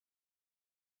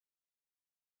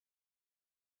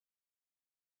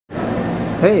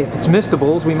Hey, if it's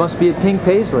Mistables, we must be at Pink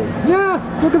Paislee. Yeah,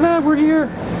 look at that, we're here.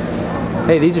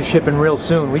 Hey, these are shipping real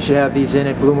soon. We should have these in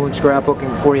at Blue Moon Scrapbooking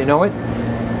before you know it.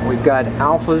 We've got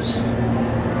alphas,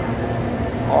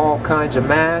 all kinds of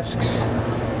masks.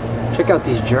 Check out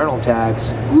these journal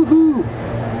tags. Woohoo!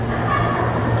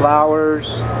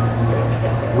 Flowers,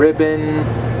 ribbon,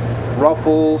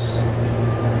 ruffles,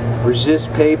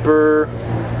 resist paper,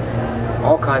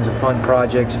 all kinds of fun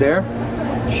projects there.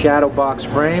 Shadow box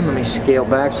frame. Let me scale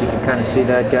back so you can kind of see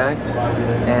that guy.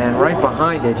 And right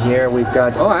behind it here we've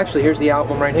got, oh, actually here's the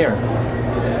album right here.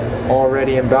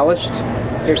 Already embellished.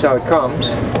 Here's how it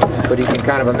comes. But you can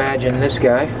kind of imagine this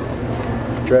guy.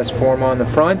 Dress form on the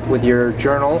front with your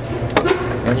journal.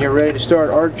 And you're ready to start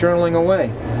art journaling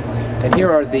away. And here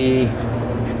are the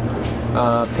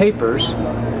papers,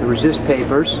 the resist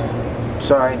papers.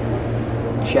 Sorry,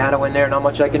 shadow in there, not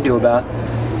much I can do about.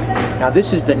 Now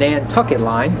this is the Nantucket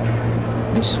line.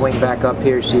 Let me swing back up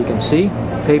here so you can see.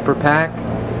 Paper pack.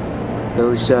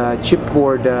 Those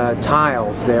chipboard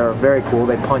tiles there are very cool.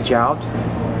 They punch out.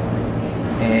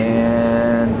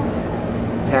 And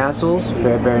tassels,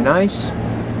 very, very nice.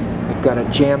 We've got a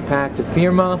jam-packed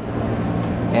firma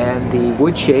and the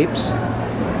wood shapes.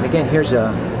 And again, here's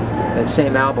that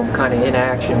same album kind of in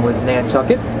action with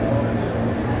Nantucket.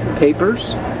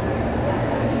 Papers.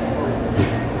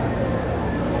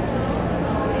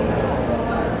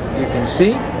 You can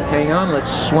see. Hang on,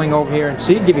 let's swing over here and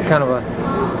see. Give you kind of a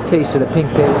taste of the Pink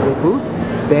Paislee booth.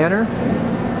 Banner,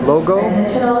 logo,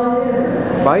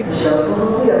 bike.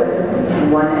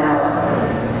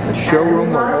 The showroom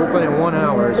will open in 1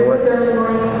 hour is what.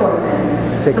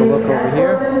 Let's take a look over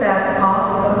here.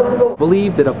 I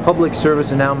believe that a public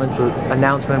service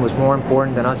announcement was more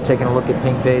important than us taking a look at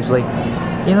Pink Paislee.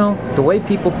 You know, the way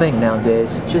people think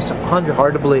nowadays, it's just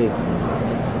hard to believe.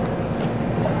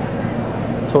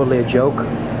 Totally a joke.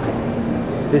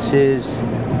 This is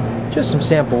just some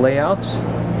sample layouts.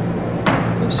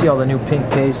 You see all the new Pink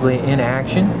Paislee in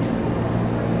action.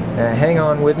 Hang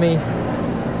on with me.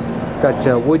 Got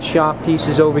wood shop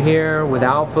pieces over here with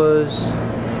alphas,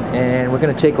 and we're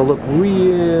going to take a look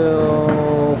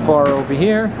real far over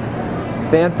here.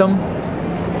 Phantom,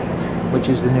 which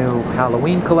is the new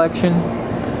Halloween collection.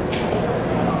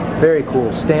 Very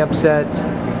cool stamp set,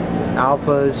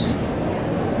 alphas,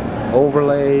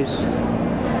 overlays,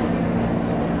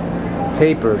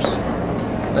 papers.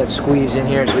 Let's squeeze in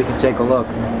here so we can take a look.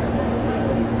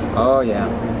 Oh yeah,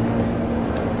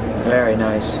 very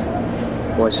nice.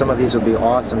 Boy, some of these will be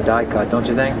awesome die cut, don't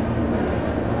you think?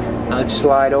 Now let's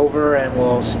slide over and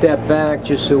we'll step back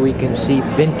just so we can see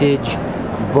vintage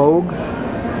Vogue.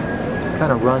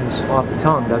 Kind of runs off the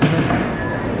tongue, doesn't it?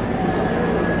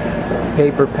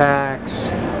 Paper packs,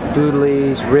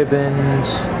 doodlies,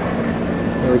 ribbons.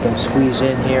 We can squeeze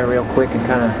in here real quick and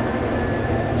kind of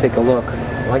take a look.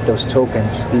 I like those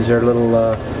tokens. These are little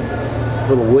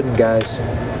wooden guys.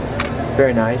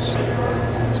 Very nice.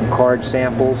 Some card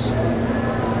samples.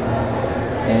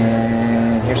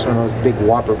 And here's some of those big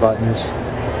whopper buttons.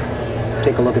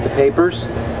 Take a look at the papers.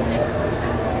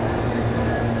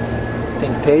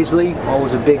 Pink Paislee,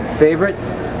 always a big favorite.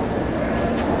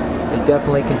 They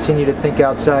definitely continue to think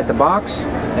outside the box.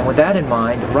 And with that in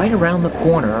mind, right around the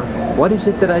corner, what is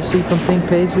it that I see from Pink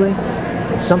Paislee?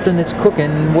 It's something that's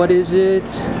cooking. What is it?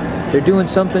 They're doing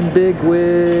something big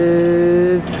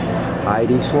with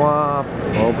ID Swap.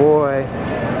 Oh boy.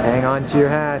 Hang on to your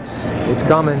hats. It's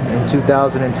coming in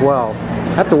 2012. I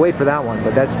have to wait for that one,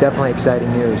 but that's definitely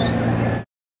exciting news.